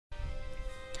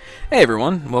Hey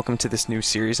everyone, welcome to this new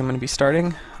series I'm going to be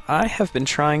starting. I have been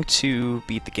trying to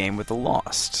beat the game with the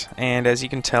Lost, and as you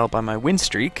can tell by my win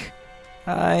streak,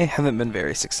 I haven't been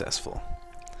very successful.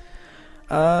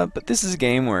 But this is a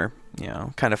game where,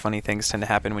 kind of funny things tend to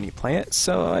happen when you play it,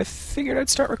 so I figured I'd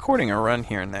start recording a run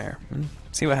here and there, and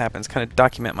see what happens, kind of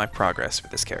document my progress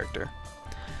with this character.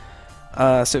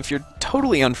 So if you're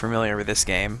totally unfamiliar with this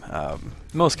game,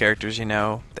 most characters, they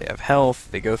have health,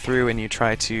 they go through, and you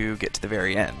try to get to the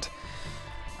very end.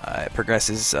 It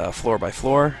progresses floor by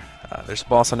floor. There's a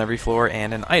boss on every floor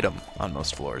and an item on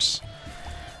most floors.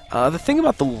 The thing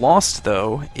about the Lost,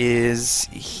 though, is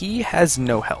he has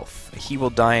no health. He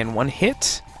will die in one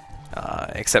hit,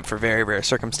 except for very rare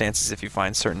circumstances if you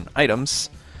find certain items.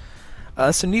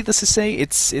 So needless to say,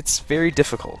 it's very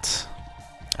difficult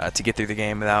to get through the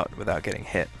game without getting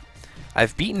hit.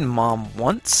 I've beaten Mom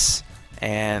once,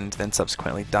 and then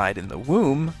subsequently died in the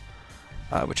womb,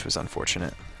 which was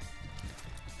unfortunate.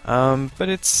 But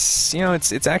it's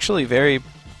actually very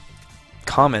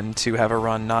common to have a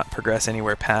run not progress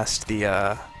anywhere past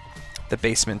the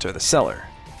basement or the cellar,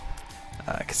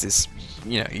 because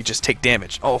you just take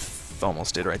damage.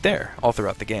 Almost did right there, all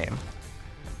throughout the game.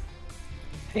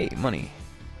 Hey, money.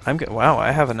 Wow, I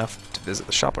have enough to visit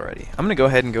the shop already. I'm gonna go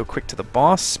ahead and go quick to the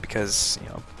boss because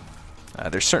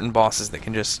there's certain bosses that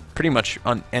can just pretty much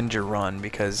end your run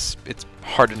because it's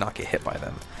hard to not get hit by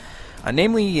them.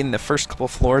 Namely, in the first couple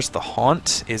floors, the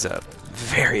Haunt is a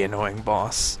very annoying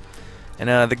boss. And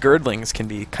the Girdlings can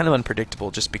be kind of unpredictable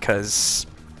just because,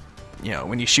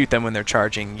 when you shoot them when they're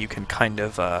charging, you can kind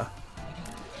of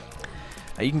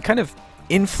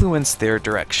influence their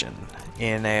direction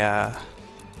in a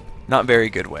not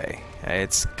very good way.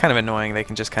 It's kind of annoying. They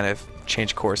can just kind of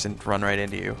change course and run right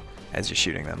into you as you're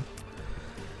shooting them.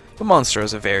 But Monstro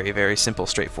is a very, very simple,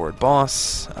 straightforward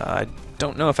boss. I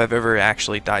don't know if I've ever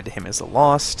actually died to him as the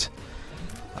Lost,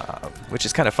 which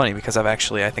is kind of funny because I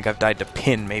think I've died to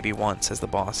Pin maybe once as the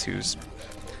boss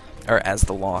as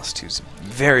the Lost, who's a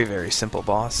very, very simple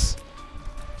boss.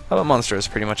 But Monstro is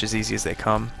pretty much as easy as they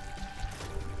come.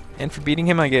 And for beating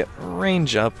him I get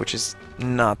range up, which is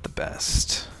not the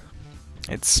best.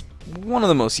 It's one of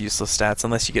the most useless stats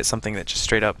unless you get something that just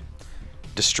straight up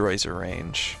destroys your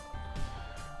range.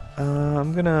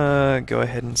 I'm gonna go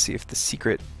ahead and see if the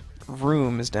secret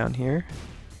room is down here.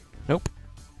 Nope.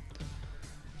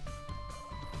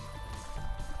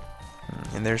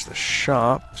 And there's the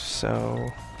shop, so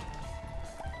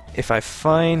if I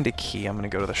find a key, I'm going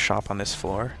to go to the shop on this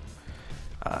floor.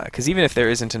 Because even if there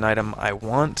isn't an item I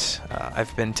want,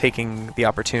 I've been taking the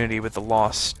opportunity with the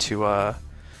Lost to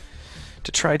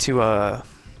try to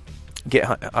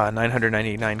get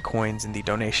 999 coins in the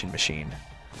donation machine.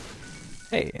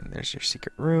 Hey, and there's your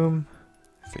secret room.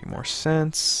 3 more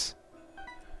cents.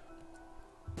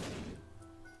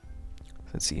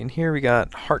 Let's see, in here we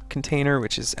got heart container,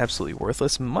 which is absolutely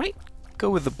worthless. Might go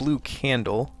with the blue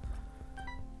candle.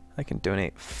 I can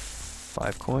donate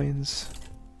 5 coins.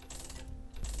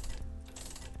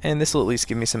 And this will at least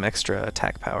give me some extra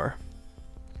attack power.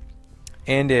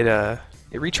 And it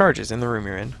recharges in the room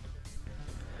you're in.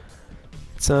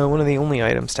 It's one of the only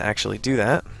items to actually do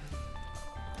that.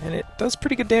 And it does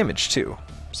pretty good damage too.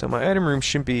 So my item room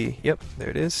should be, yep, there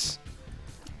it is.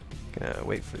 Gonna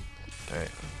wait for,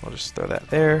 alright, I'll just throw that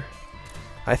there.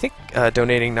 I think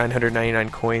donating 999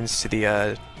 coins to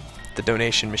the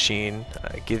donation machine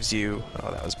gives you,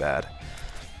 oh that was bad,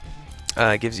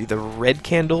 gives you the red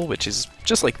candle, which is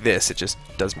just like this, it just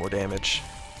does more damage.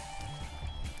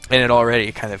 And it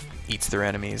already kind of eats their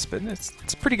enemies, but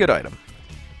it's a pretty good item,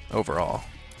 overall.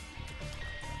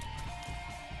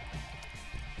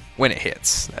 When it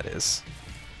hits, that is.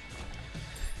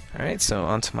 Alright, so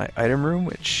onto my item room,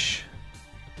 which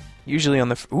usually on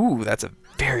the... Ooh, that's a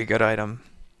very good item.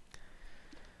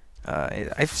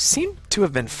 I seem to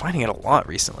have been finding it a lot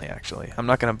recently, actually. I'm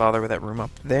not going to bother with that room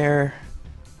up there.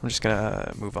 I'm just going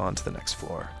to move on to the next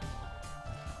floor.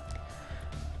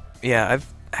 Yeah,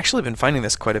 I've actually been finding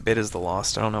this quite a bit as the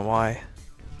Lost. I don't know why.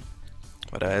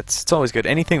 But it's always good.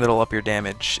 Anything that'll up your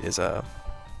damage is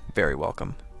very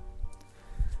welcome.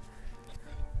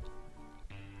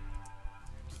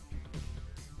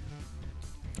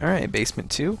 Alright,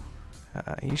 basement 2.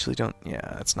 I usually don't...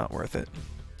 Yeah, that's not worth it.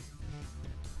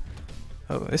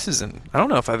 Oh, this isn't... I don't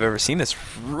know if I've ever seen this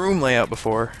room layout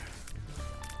before.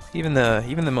 Even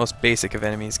the most basic of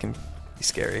enemies can be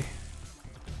scary.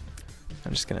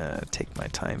 I'm just gonna take my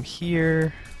time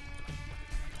here.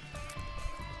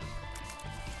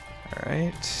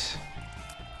 Alright.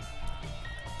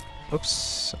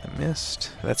 Oops, I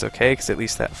missed. That's okay, because at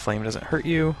least that flame doesn't hurt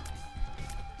you.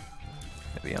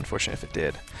 It'd be unfortunate if it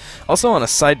did. Also, on a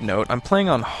side note, I'm playing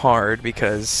on hard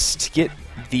because to get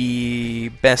the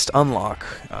best unlock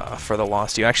for the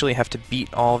Lost, you actually have to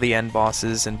beat all the end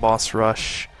bosses and boss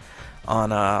rush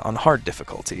on hard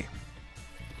difficulty.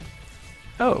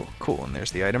 Oh, cool, and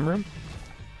there's the item room.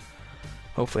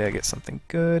 Hopefully I get something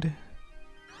good.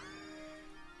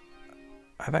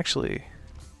 I've actually...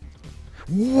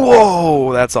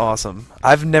 Whoa! That's awesome.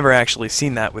 I've never actually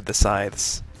seen that with the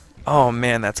scythes. Oh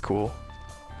man, that's cool.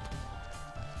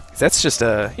 That's just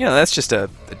a, that's just a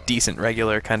decent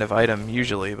regular kind of item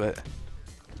usually, but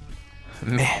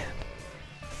man,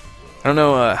 I don't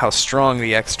know how strong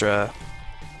the extra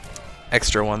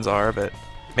ones are, but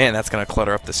man, that's gonna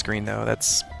clutter up the screen though.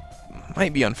 That's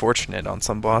might be unfortunate on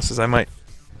some bosses. I might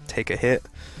take a hit.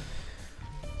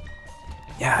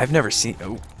 Yeah, I've never seen.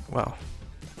 Oh, wow,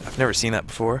 I've never seen that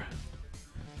before.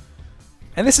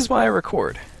 And this is why I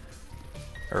record,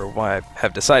 or why I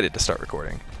have decided to start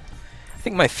recording. I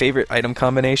think my favorite item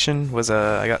combination was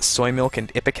I got soy milk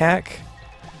and ipecac,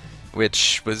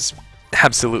 which was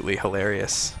absolutely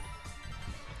hilarious.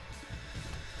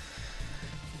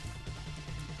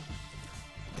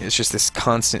 It's just this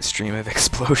constant stream of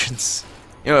explosions.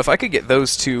 You know, if I could get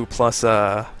those two plus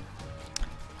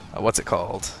what's it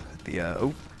called? The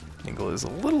oh, angle is a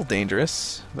little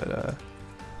dangerous, but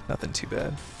nothing too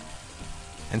bad.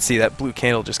 And see, that blue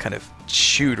candle just kind of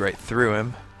chewed right through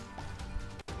him.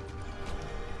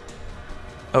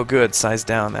 Oh good, size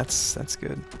down, that's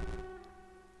good.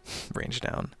 Range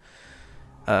down.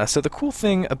 So the cool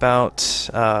thing about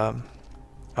oh,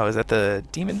 is that the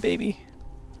demon baby?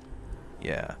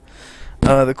 Yeah.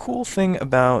 The cool thing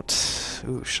about...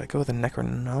 Ooh, should I go with the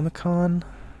Necronomicon?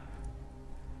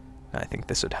 I think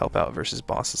this would help out versus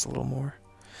bosses a little more.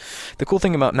 The cool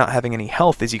thing about not having any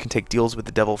health is you can take deals with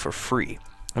the devil for free.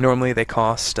 Normally they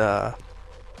cost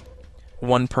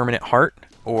 1 permanent heart,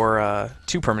 or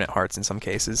 2 permanent hearts in some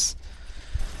cases.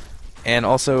 And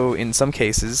also, in some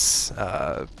cases,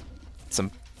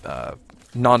 some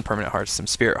non-permanent hearts, some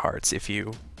spirit hearts, if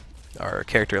you are a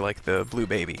character like the blue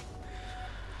baby.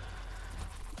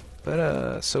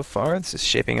 But so far, this is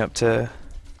shaping up to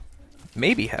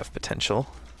maybe have potential.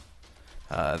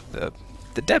 The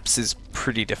depths is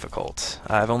pretty difficult.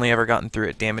 I've only ever gotten through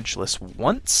it damageless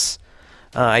once.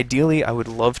 Ideally, I would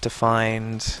love to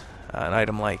find an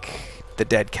item like the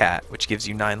dead cat, which gives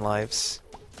you 9 lives.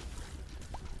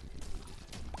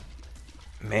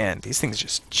 Man, these things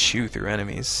just chew through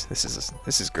enemies. This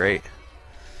is great.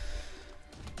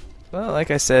 Well, like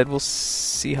I said, we'll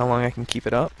see how long I can keep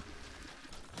it up.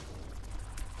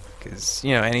 Because,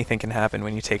 you know, anything can happen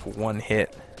when you take 1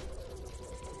 hit.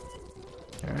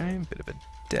 Alright, bit of a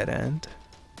dead end.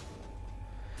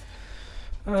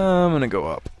 I'm gonna go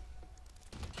up.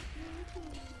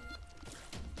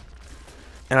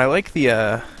 And I like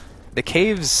the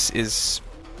caves is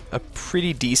a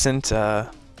pretty decent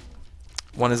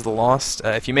one is the Lost.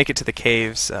 If you make it to the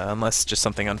caves, unless just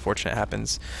something unfortunate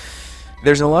happens,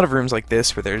 there's a lot of rooms like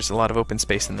this where there's a lot of open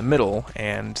space in the middle,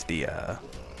 and the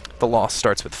Lost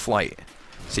starts with flight.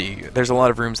 So there's a lot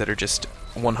of rooms that are just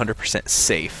 100%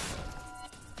 safe,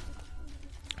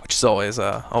 which is always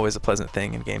a pleasant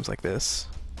thing in games like this.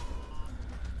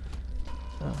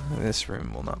 This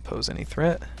room will not pose any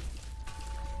threat.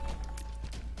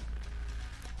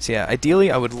 So yeah,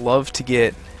 ideally I would love to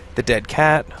get the dead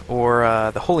cat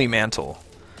or the holy mantle,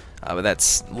 but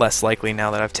that's less likely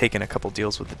now that I've taken a couple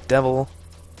deals with the devil.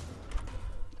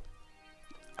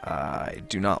 I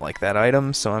do not like that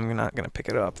item, so I'm not going to pick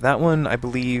it up. That one, I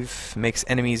believe, makes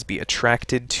enemies be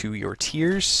attracted to your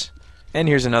tears. And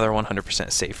here's another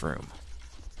 100% safe room.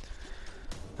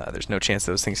 There's no chance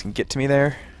those things can get to me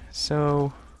there,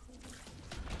 so...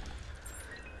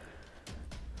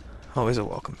 always a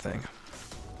welcome thing.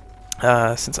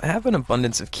 Since I have an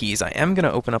abundance of keys, I am going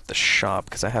to open up the shop,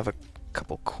 because I have a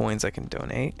couple coins I can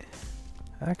donate.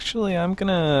 Actually, I'm going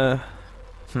to...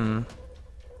 I'm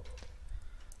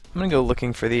going to go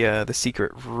looking for the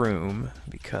secret room,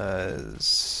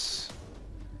 because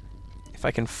if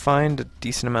I can find a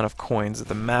decent amount of coins,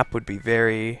 the map would be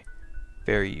very,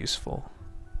 very useful.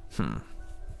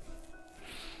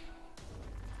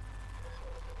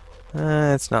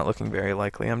 It's not looking very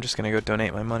likely. I'm just going to go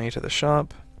donate my money to the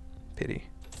shop. Pity.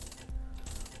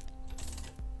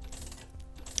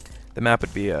 The map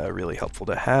would be really helpful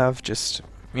to have, just,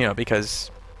 you know, because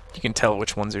you can tell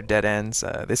which ones are dead ends.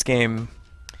 This game,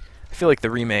 I feel like the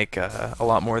remake, a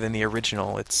lot more than the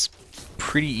original, it's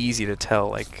pretty easy to tell,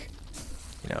 like,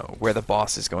 you know, where the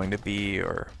boss is going to be,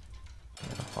 or, you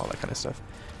know, all that kind of stuff.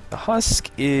 The Husk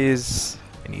is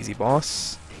an easy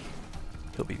boss.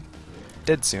 He'll be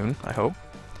dead soon, I hope.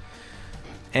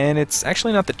 And it's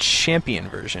actually not the champion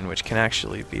version, which can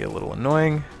actually be a little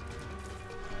annoying.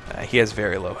 He has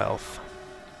very low health.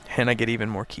 And I get even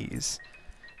more keys.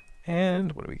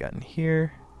 And what do we got in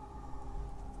here?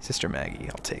 Sister Maggie,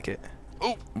 I'll take it.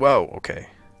 Oh, whoa, okay.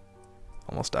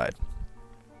 Almost died.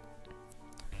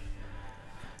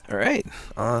 Alright,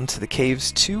 on to the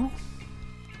caves 2.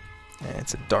 And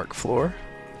it's a dark floor.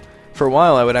 For a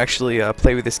while I would actually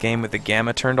play with this game with the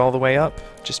gamma turned all the way up,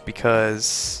 just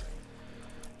because...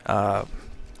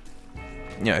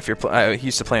 you know, if you're I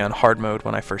used to play on hard mode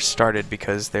when I first started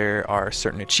because there are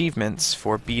certain achievements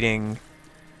for beating,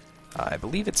 I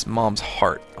believe it's Mom's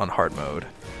Heart on hard mode.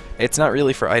 It's not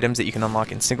really for items that you can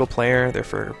unlock in single player, they're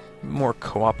for more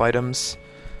co-op items,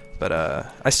 but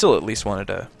I still at least wanted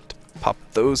to pop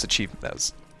those achievements. That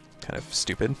was kind of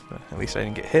stupid, but at least I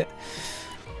didn't get hit.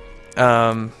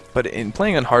 But in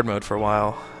playing on hard mode for a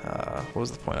while, what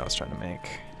was the point I was trying to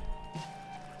make?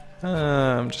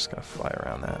 I'm just gonna fly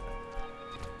around that.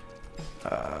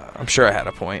 I'm sure I had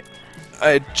a point.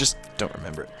 I just don't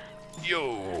remember it.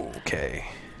 Yo, okay.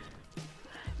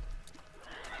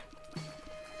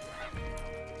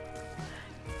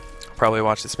 Probably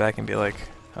watch this back and be like,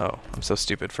 oh, I'm so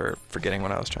stupid for forgetting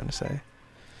what I was trying to say.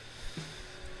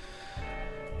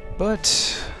 But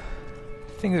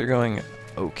things are going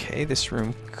okay. This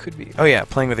room could be... Oh yeah,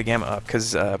 playing with the gamma up,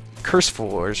 because curse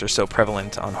floors are so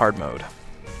prevalent on hard mode.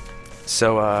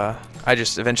 So I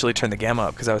just eventually turned the gamma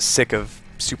up because I was sick of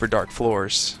super dark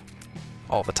floors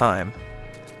all the time.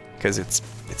 Because it's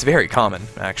very common,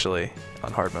 actually,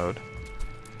 on hard mode.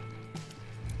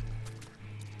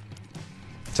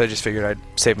 So I just figured I'd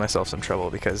save myself some trouble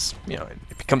because, you know,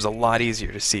 it becomes a lot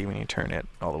easier to see when you turn it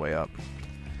all the way up.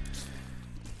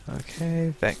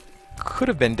 Okay, that could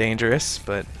have been dangerous,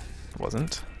 but it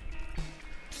wasn't.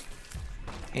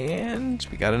 And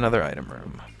we got another item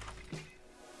room.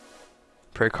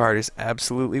 Prayer card is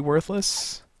absolutely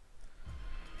worthless.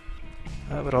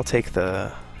 But I'll take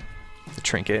the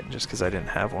trinket just because I didn't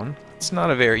have one. It's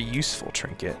not a very useful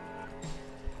trinket.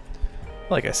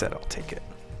 Like I said, I'll take it.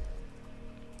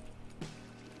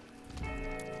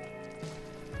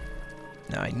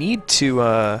 Now I need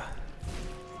to,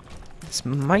 this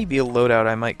might be a loadout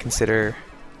I might consider...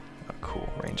 Oh,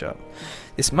 cool, range up.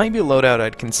 This might be a loadout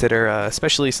I'd consider,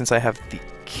 especially since I have the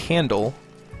candle.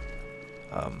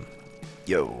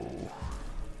 Yo.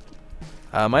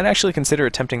 I might actually consider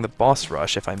attempting the boss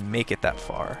rush if I make it that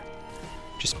far.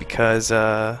 Just because, you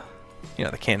know,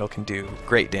 the candle can do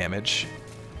great damage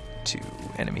to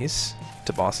enemies,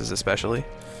 to bosses especially.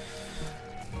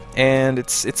 And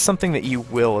it's something that you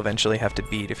will eventually have to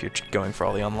beat if you're going for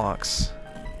all the unlocks.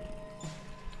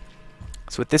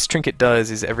 So what this trinket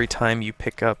does is every time you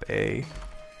pick up a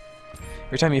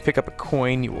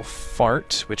coin, you will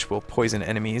fart, which will poison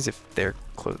enemies if they're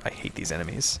close. I hate these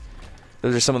enemies.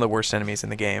 Those are some of the worst enemies in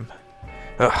the game.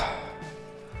 Ugh.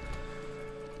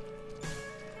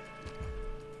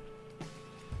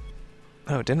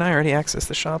 Oh, didn't I already access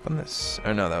the shop on this?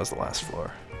 Oh no, that was the last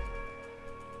floor.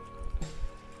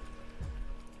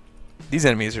 These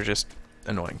enemies are just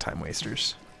annoying time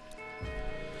wasters.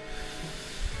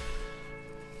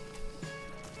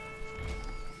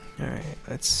 Alright,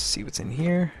 let's see what's in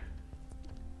here.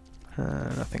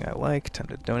 Nothing I like. Time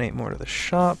to donate more to the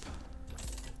shop.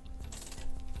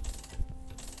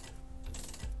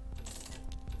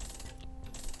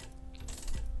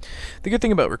 The good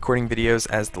thing about recording videos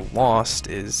as the Lost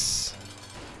is...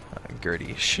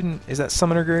 Gertie. Is that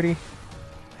Summoner Gertie?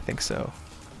 I think so.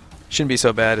 Shouldn't be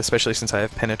so bad, especially since I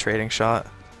have penetrating shot.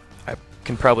 I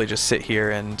can probably just sit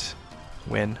here and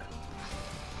win.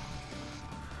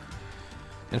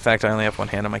 In fact, I only have one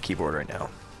hand on my keyboard right now.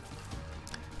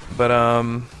 But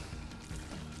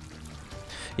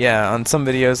yeah, on some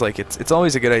videos, like it's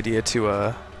always a good idea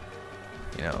to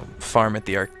you know, farm at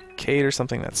the arcade or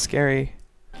something that's scary.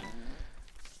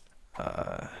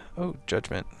 Oh,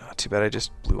 judgment. Oh, too bad I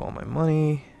just blew all my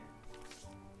money.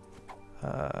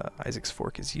 Isaac's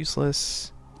fork is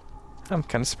useless. I'm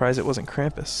kind of surprised it wasn't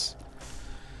Krampus.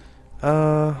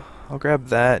 I'll grab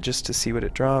that just to see what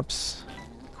it drops.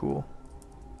 Cool.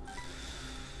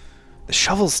 The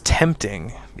shovel's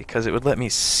tempting because it would let me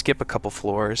skip a couple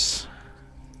floors.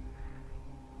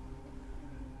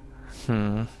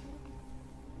 That's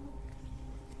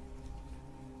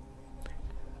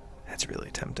really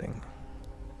tempting.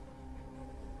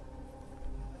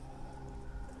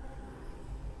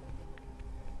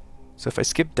 So if I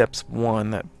skip depths 1,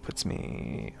 that puts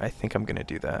me... I think I'm gonna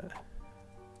do that.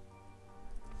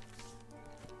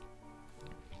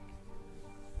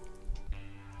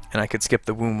 And I could skip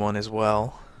the womb one as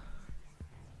well.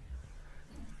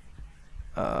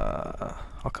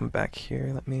 I'll come back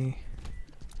here. Let me...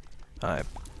 I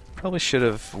probably should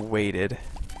have waited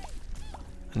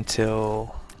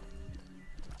until...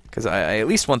 because I at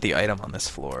least want the item on this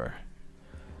floor.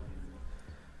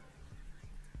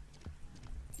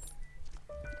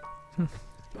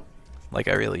 Like,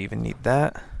 I really even need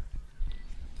that.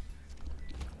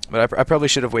 But I probably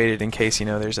should have waited in case, you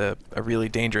know, there's a really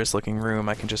dangerous looking room.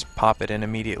 I can just pop it in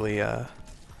immediately.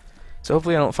 So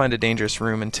hopefully I don't find a dangerous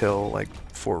room until, like,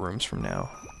 4 rooms from now.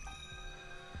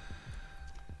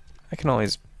 I can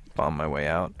always bomb my way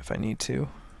out if I need to.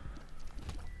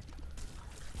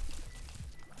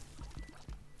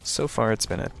 So far it's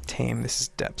been a tame... This is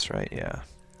depths, right? Yeah.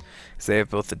 Because they have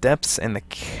both the depths and the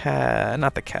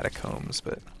not the catacombs,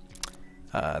 but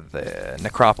the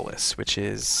necropolis, which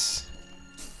is...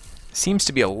 seems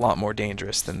to be a lot more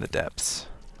dangerous than the depths.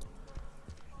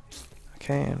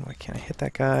 Okay, and why can't I hit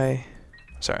that guy?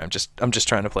 Sorry, I'm just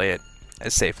trying to play it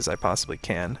as safe as I possibly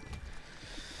can.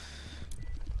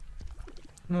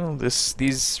 No,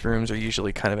 these rooms are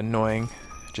usually kind of annoying,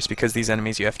 just because these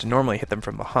enemies you have to normally hit them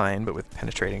from behind, but with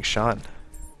penetrating shot,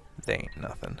 they ain't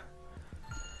nothing.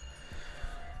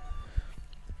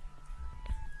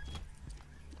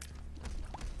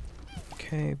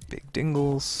 Okay, big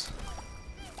dingles.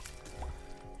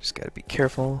 Just gotta be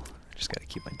careful. Just gotta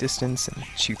keep my distance and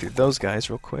shoot through those guys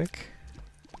real quick.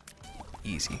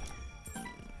 Easy.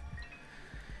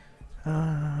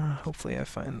 Hopefully I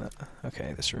find that.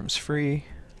 Okay, this room's free.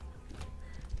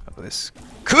 Oh, this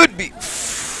could be...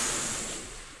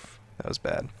 That was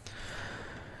bad.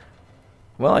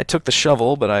 Well, I took the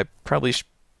shovel, but I probably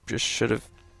just should have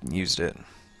used it.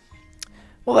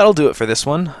 Well, that'll do it for this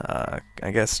one.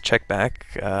 I guess check back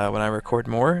when I record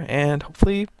more, and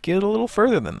hopefully get a little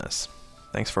further than this.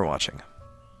 Thanks for watching.